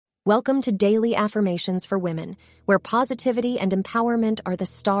Welcome to Daily Affirmations for Women, where positivity and empowerment are the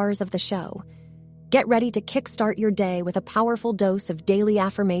stars of the show. Get ready to kickstart your day with a powerful dose of daily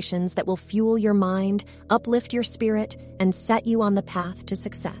affirmations that will fuel your mind, uplift your spirit, and set you on the path to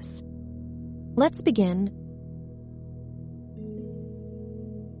success. Let's begin.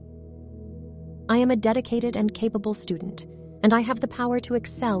 I am a dedicated and capable student, and I have the power to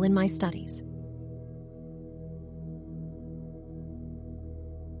excel in my studies.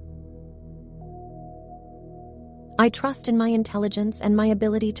 I trust in my intelligence and my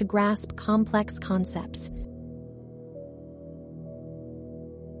ability to grasp complex concepts.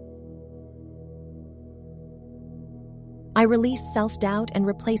 I release self-doubt and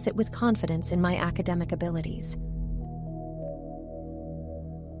replace it with confidence in my academic abilities.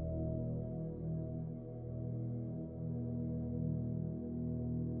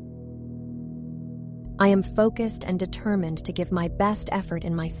 I am focused and determined to give my best effort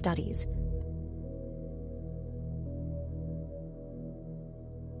in my studies.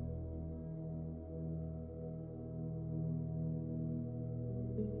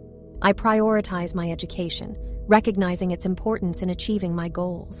 I prioritize my education, recognizing its importance in achieving my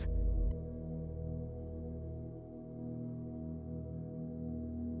goals.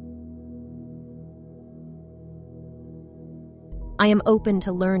 I am open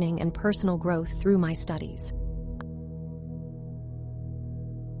to learning and personal growth through my studies.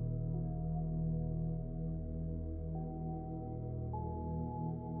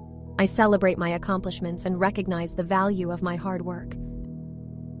 I celebrate my accomplishments and recognize the value of my hard work.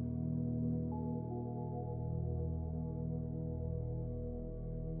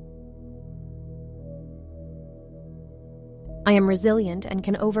 I am resilient and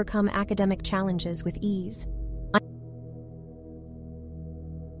can overcome academic challenges with ease. I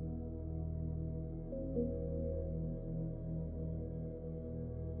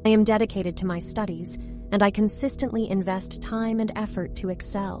am dedicated to my studies, and I consistently invest time and effort to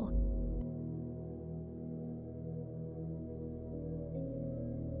excel.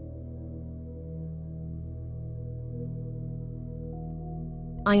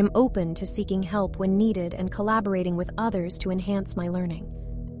 I am open to seeking help when needed and collaborating with others to enhance my learning.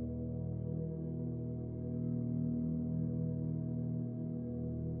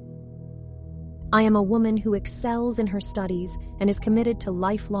 I am a woman who excels in her studies and is committed to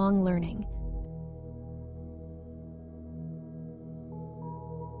lifelong learning.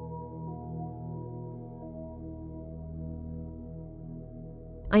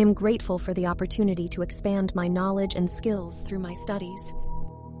 I am grateful for the opportunity to expand my knowledge and skills through my studies.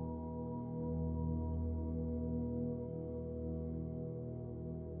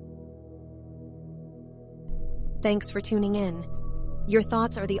 Thanks for tuning in. Your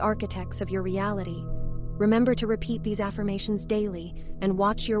thoughts are the architects of your reality. Remember to repeat these affirmations daily and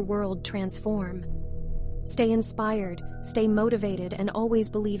watch your world transform. Stay inspired, stay motivated, and always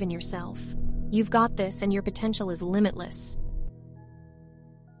believe in yourself. You've got this, and your potential is limitless.